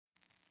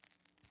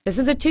This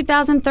is a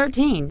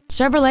 2013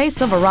 Chevrolet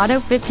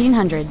Silverado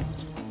 1500.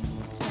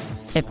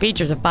 It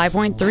features a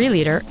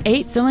 5.3-liter,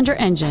 8-cylinder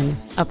engine,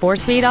 a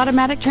 4-speed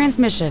automatic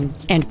transmission,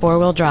 and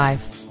 4-wheel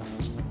drive.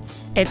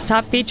 Its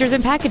top features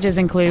and packages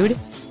include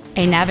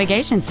a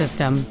navigation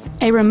system,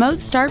 a remote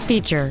start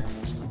feature,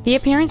 the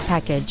appearance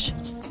package,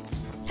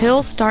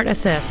 hill start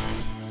assist,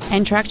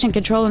 and traction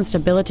control and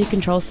stability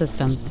control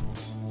systems.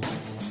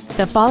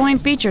 The following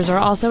features are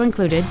also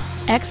included: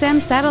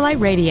 XM satellite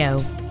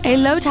radio, a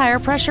low tire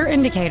pressure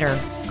indicator,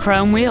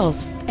 chrome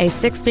wheels, a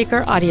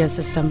 6-speaker audio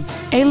system,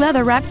 a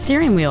leather-wrapped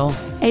steering wheel,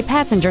 a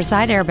passenger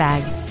side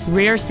airbag,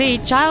 rear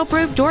seat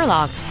child-proof door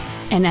locks,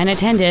 an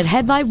unattended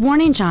headlight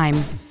warning chime,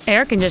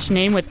 air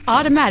conditioning with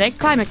automatic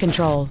climate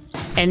control,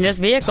 and this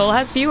vehicle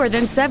has fewer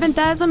than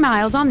 7,000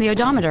 miles on the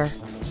odometer.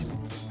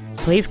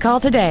 Please call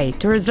today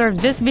to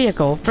reserve this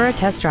vehicle for a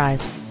test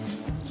drive.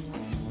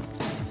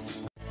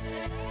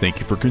 Thank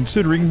you for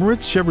considering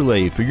Moritz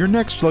Chevrolet for your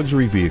next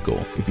luxury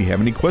vehicle. If you have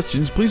any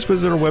questions, please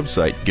visit our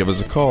website, give us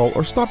a call,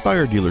 or stop by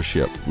our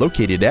dealership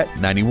located at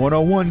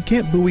 9101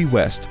 Camp Bowie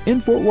West in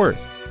Fort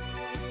Worth.